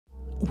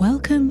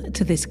Welcome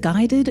to this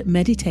guided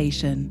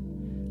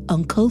meditation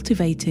on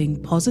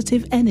cultivating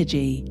positive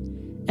energy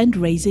and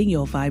raising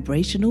your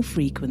vibrational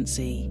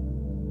frequency.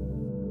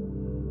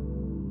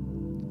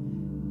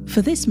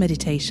 For this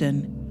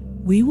meditation,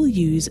 we will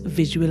use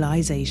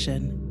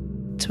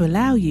visualization to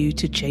allow you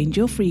to change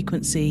your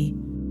frequency,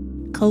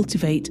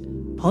 cultivate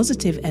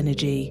positive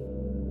energy,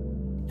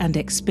 and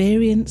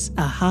experience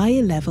a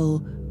higher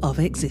level of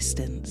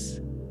existence.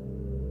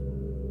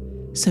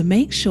 So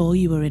make sure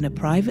you are in a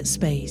private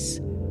space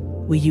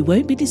where you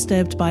won't be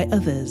disturbed by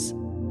others.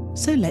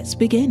 So let's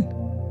begin.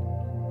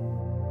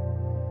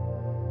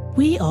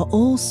 We are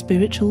all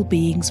spiritual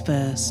beings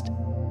first,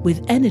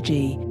 with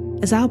energy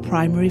as our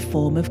primary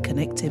form of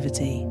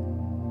connectivity.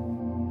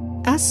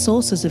 As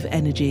sources of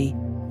energy,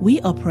 we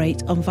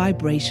operate on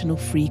vibrational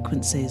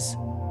frequencies.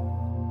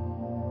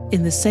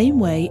 In the same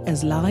way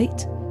as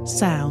light,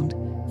 sound,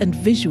 and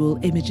visual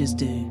images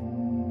do.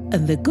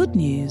 And the good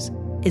news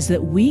is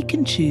that we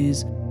can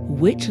choose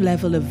which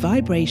level of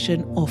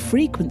vibration or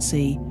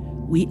frequency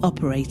we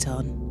operate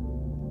on.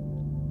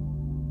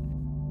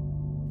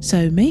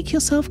 So make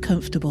yourself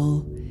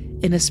comfortable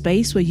in a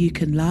space where you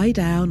can lie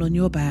down on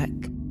your back,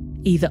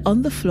 either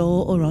on the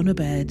floor or on a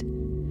bed.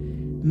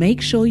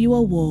 Make sure you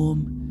are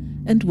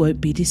warm and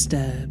won't be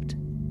disturbed.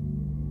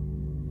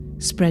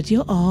 Spread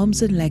your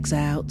arms and legs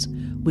out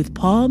with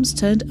palms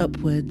turned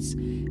upwards,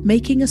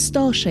 making a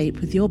star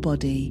shape with your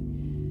body,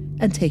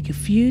 and take a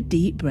few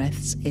deep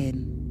breaths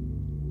in.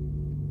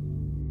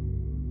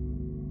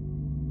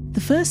 The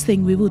first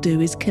thing we will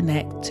do is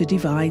connect to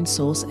divine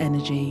source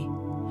energy.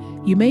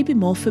 You may be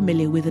more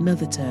familiar with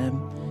another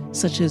term,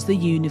 such as the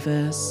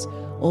universe,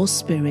 or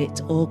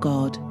spirit, or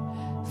God.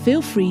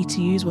 Feel free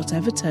to use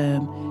whatever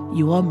term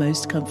you are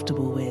most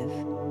comfortable with.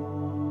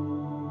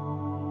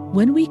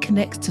 When we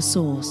connect to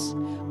source,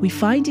 we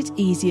find it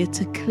easier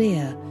to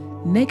clear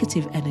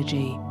negative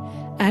energy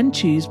and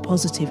choose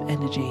positive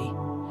energy,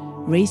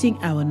 raising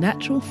our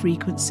natural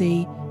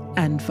frequency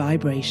and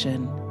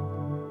vibration.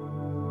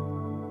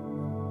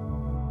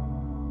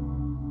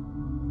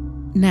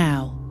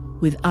 Now,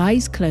 with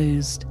eyes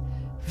closed,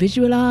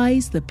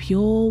 visualize the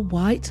pure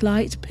white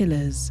light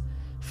pillars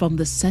from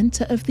the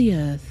center of the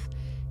earth,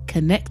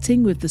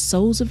 connecting with the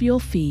soles of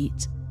your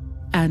feet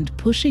and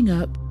pushing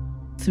up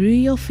through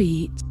your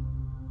feet,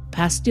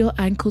 past your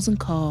ankles and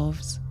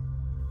calves,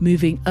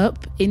 moving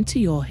up into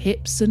your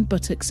hips and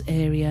buttocks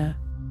area,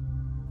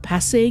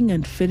 passing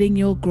and filling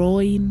your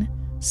groin,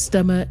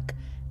 stomach,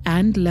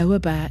 and lower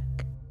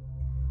back,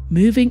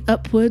 moving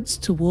upwards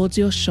towards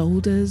your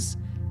shoulders,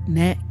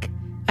 neck,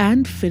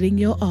 and filling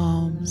your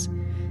arms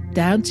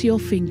down to your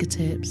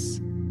fingertips,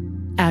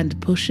 and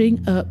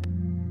pushing up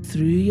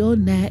through your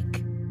neck,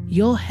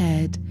 your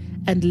head,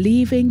 and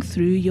leaving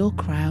through your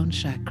crown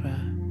chakra.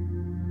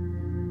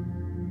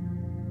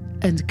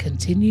 And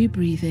continue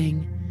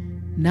breathing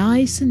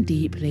nice and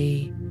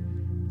deeply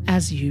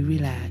as you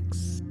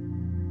relax.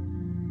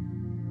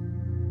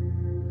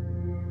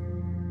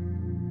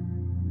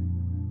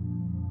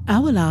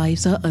 Our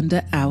lives are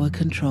under our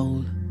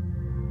control.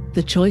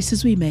 The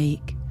choices we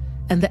make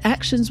and the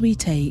actions we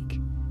take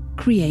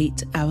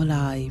create our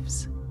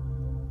lives.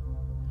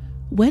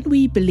 When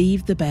we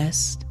believe the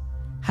best,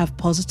 have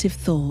positive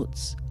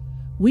thoughts,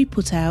 we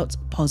put out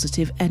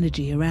positive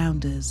energy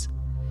around us,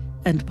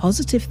 and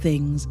positive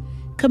things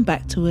come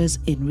back to us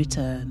in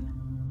return.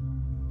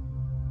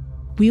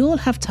 We all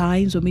have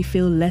times when we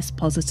feel less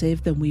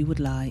positive than we would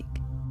like.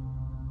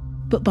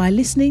 But by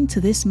listening to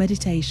this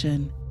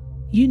meditation,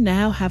 you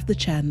now have the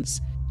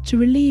chance to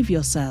relieve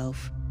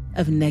yourself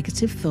of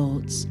negative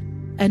thoughts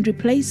and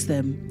replace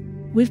them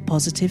with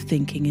positive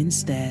thinking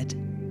instead.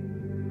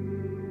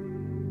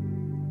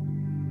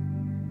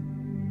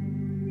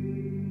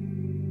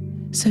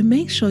 So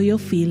make sure you're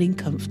feeling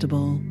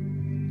comfortable,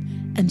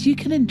 and you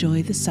can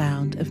enjoy the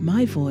sound of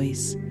my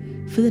voice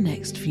for the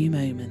next few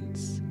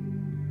moments.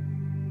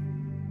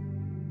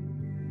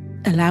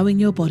 Allowing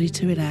your body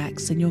to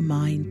relax and your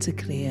mind to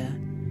clear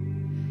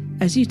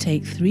as you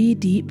take 3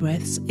 deep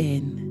breaths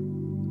in.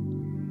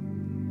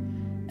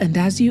 And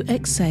as you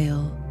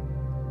exhale,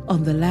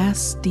 on the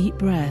last deep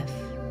breath,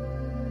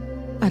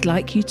 I'd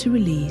like you to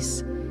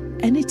release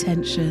any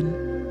tension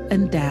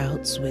and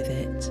doubts with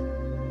it.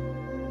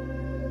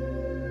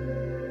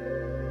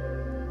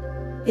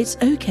 It's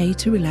okay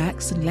to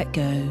relax and let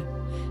go.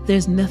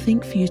 There's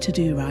nothing for you to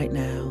do right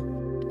now,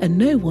 and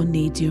no one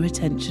needs your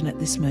attention at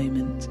this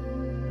moment.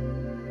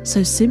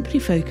 So simply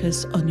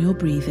focus on your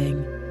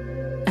breathing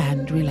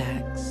and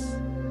relax.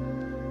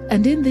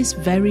 And in this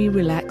very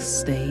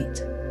relaxed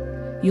state,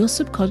 your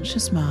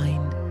subconscious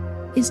mind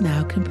is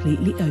now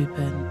completely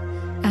open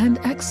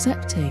and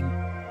accepting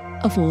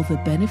of all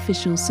the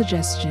beneficial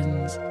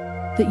suggestions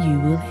that you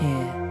will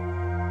hear.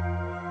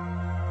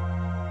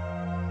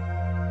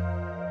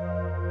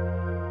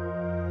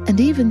 And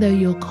even though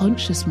your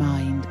conscious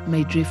mind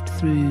may drift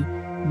through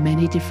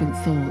many different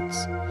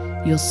thoughts,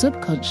 your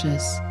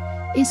subconscious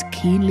is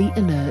keenly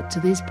alert to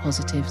these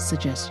positive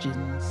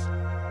suggestions.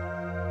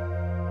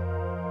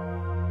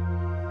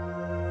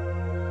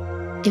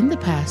 In the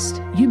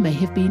past, you may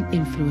have been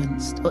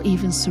influenced or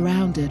even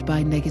surrounded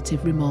by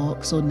negative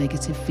remarks or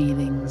negative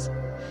feelings,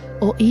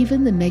 or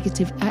even the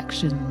negative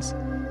actions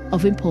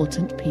of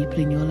important people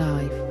in your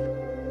life.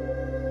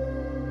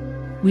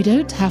 We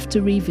don't have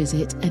to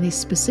revisit any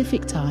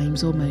specific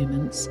times or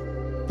moments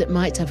that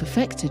might have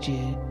affected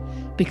you,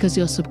 because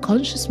your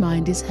subconscious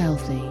mind is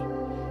healthy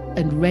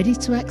and ready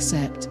to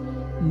accept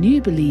new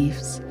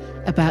beliefs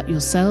about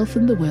yourself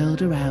and the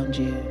world around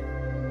you.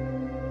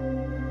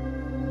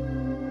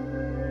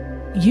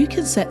 You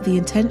can set the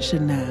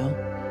intention now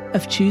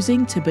of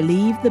choosing to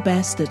believe the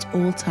best at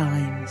all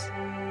times.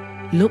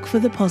 Look for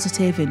the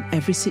positive in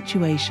every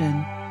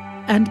situation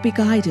and be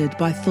guided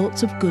by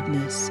thoughts of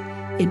goodness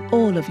in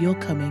all of your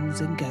comings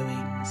and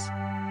goings.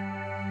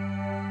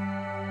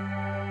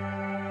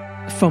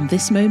 From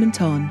this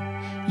moment on,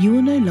 you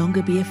will no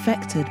longer be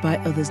affected by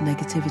others'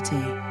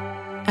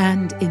 negativity.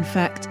 And in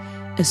fact,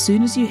 as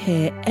soon as you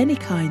hear any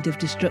kind of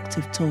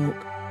destructive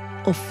talk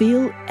or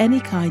feel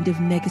any kind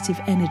of negative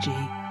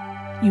energy,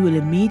 you will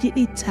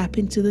immediately tap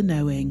into the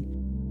knowing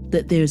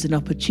that there is an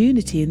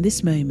opportunity in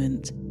this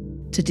moment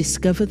to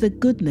discover the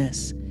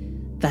goodness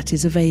that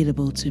is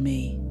available to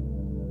me.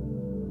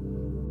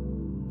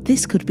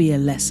 This could be a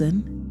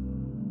lesson,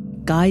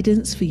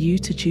 guidance for you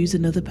to choose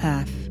another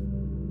path,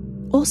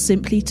 or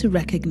simply to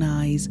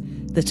recognize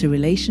that a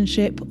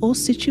relationship or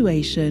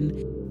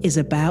situation is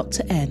about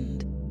to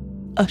end,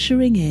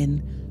 ushering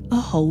in a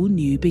whole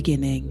new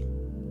beginning.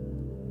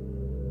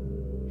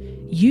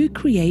 You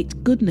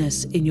create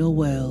goodness in your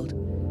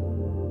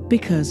world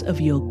because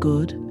of your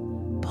good,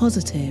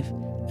 positive,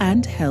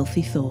 and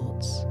healthy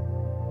thoughts.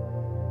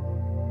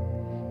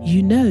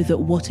 You know that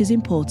what is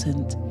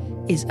important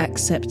is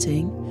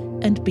accepting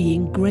and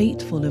being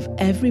grateful of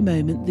every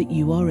moment that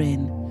you are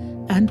in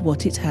and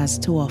what it has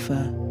to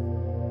offer.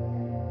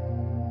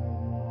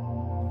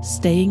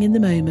 Staying in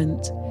the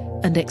moment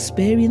and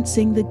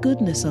experiencing the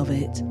goodness of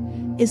it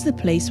is the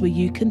place where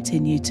you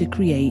continue to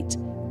create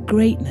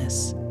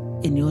greatness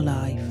in your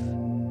life.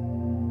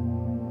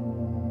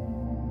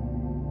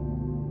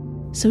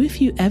 So if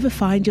you ever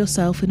find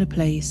yourself in a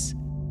place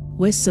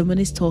where someone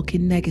is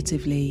talking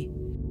negatively,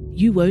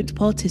 you won't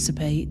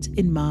participate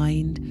in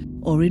mind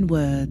or in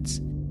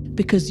words,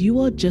 because you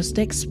are just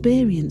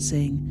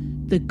experiencing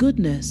the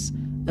goodness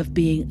of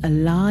being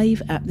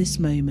alive at this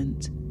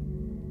moment,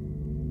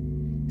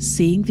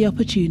 seeing the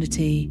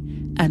opportunity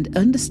and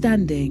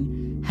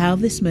understanding how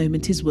this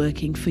moment is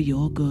working for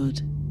your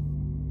good.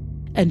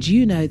 And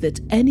you know that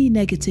any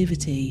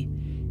negativity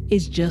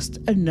is just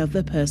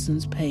another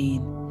person's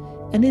pain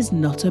and is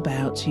not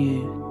about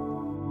you.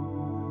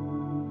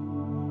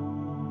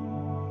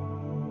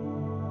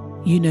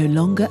 You no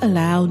longer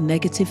allow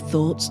negative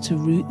thoughts to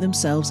root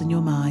themselves in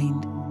your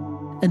mind,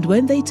 and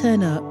when they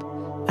turn up,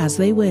 as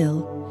they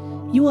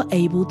will, you are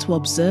able to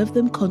observe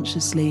them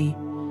consciously,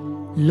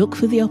 look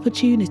for the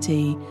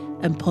opportunity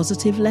and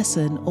positive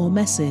lesson or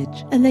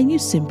message, and then you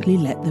simply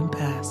let them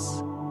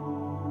pass.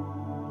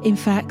 In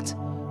fact,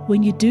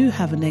 when you do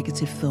have a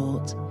negative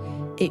thought,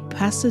 it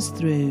passes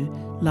through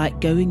like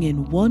going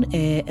in one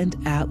ear and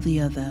out the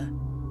other.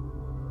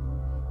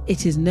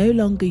 It is no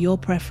longer your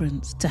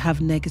preference to have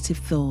negative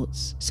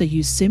thoughts, so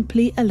you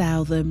simply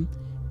allow them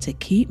to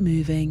keep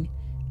moving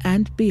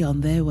and be on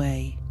their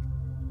way.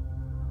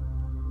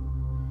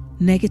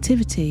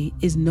 Negativity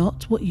is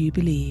not what you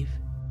believe.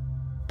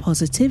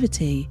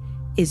 Positivity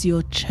is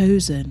your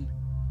chosen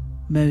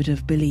mode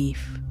of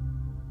belief.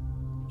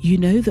 You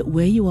know that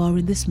where you are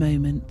in this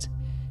moment,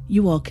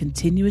 you are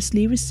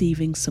continuously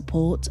receiving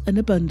support and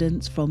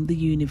abundance from the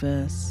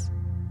universe.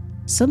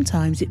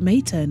 Sometimes it may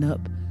turn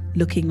up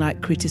looking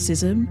like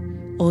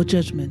criticism or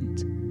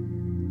judgment.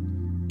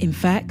 In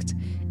fact,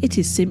 it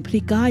is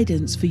simply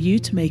guidance for you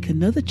to make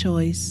another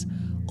choice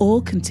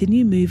or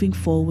continue moving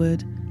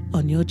forward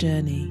on your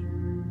journey.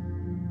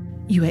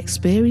 You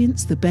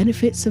experience the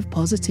benefits of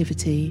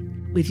positivity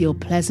with your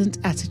pleasant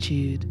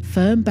attitude,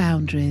 firm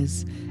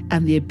boundaries,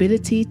 and the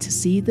ability to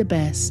see the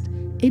best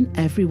in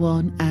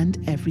everyone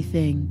and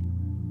everything.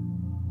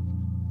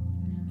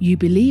 You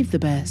believe the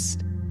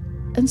best,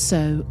 and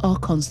so are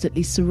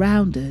constantly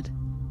surrounded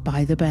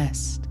by the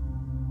best.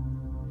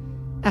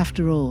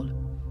 After all,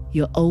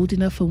 you're old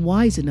enough and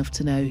wise enough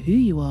to know who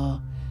you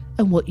are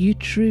and what you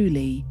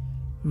truly,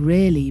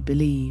 really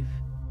believe.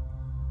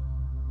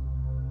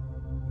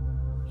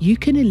 You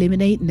can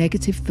eliminate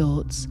negative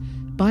thoughts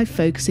by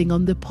focusing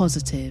on the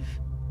positive,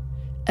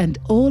 and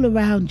all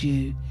around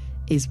you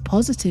is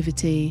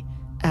positivity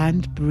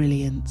and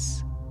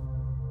brilliance.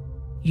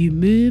 You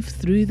move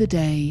through the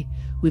day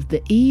with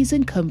the ease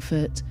and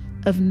comfort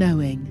of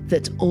knowing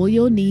that all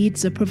your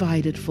needs are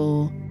provided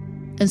for,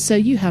 and so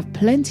you have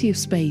plenty of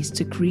space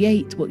to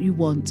create what you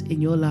want in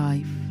your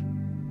life.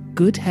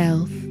 Good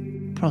health,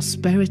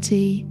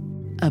 prosperity,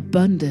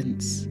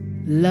 abundance,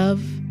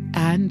 love,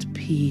 and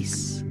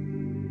peace.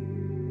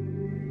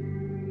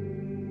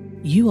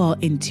 You are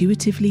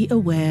intuitively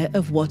aware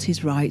of what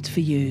is right for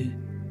you,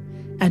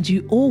 and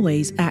you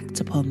always act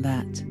upon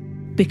that.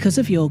 Because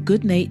of your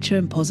good nature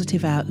and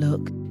positive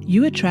outlook,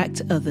 you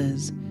attract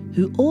others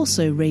who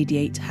also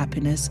radiate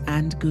happiness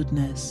and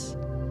goodness.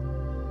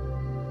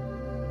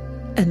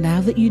 And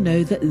now that you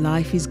know that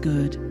life is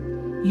good,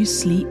 you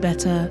sleep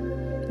better,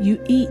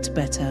 you eat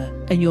better,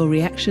 and your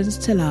reactions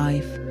to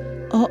life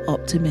are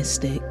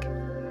optimistic.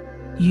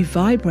 You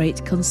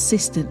vibrate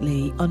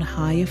consistently on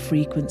higher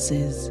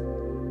frequencies.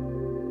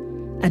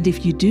 And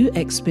if you do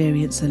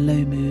experience a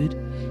low mood,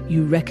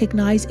 you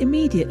recognize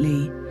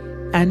immediately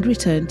and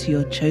return to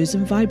your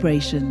chosen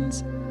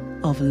vibrations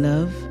of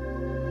love,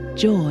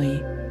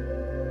 joy,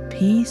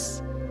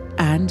 peace,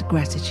 and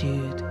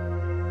gratitude.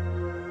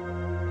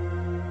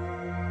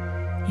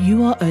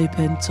 You are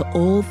open to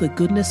all the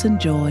goodness and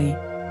joy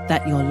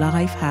that your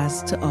life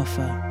has to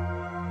offer.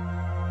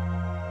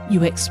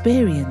 You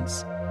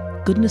experience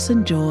goodness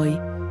and joy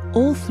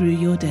all through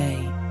your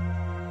day,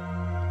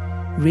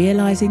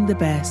 realizing the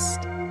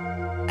best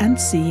and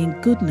seeing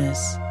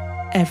goodness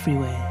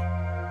everywhere.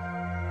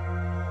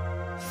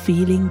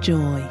 Feeling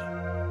joy,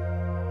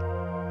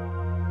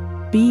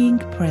 being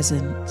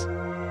present,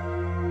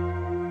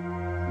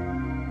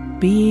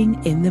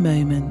 being in the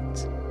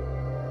moment,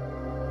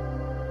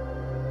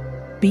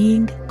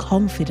 being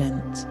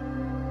confident,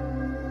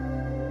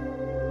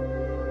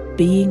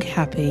 being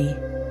happy,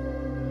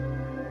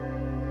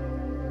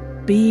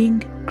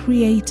 being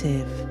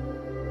creative,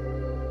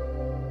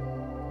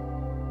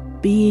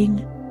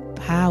 being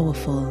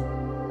powerful,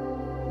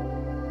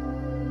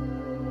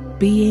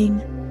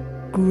 being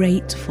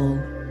grateful,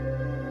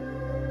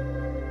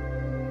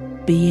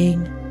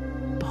 being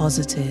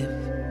positive.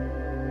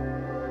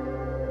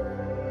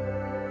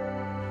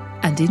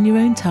 And in your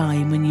own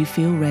time, when you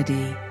feel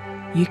ready,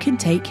 you can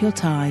take your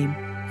time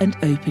and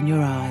open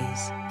your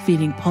eyes,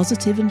 feeling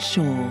positive and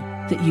sure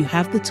that you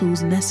have the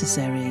tools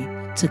necessary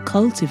to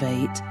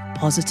cultivate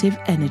positive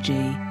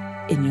energy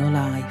in your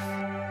life.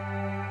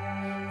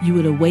 You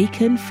will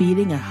awaken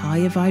feeling a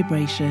higher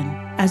vibration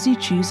as you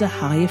choose a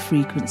higher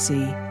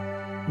frequency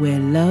where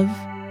love,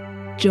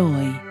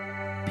 joy,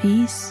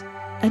 peace,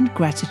 and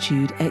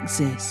gratitude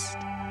exist,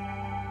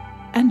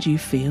 and you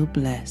feel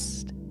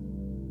blessed.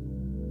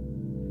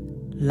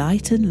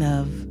 Light and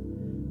love,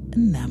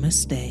 and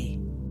namaste.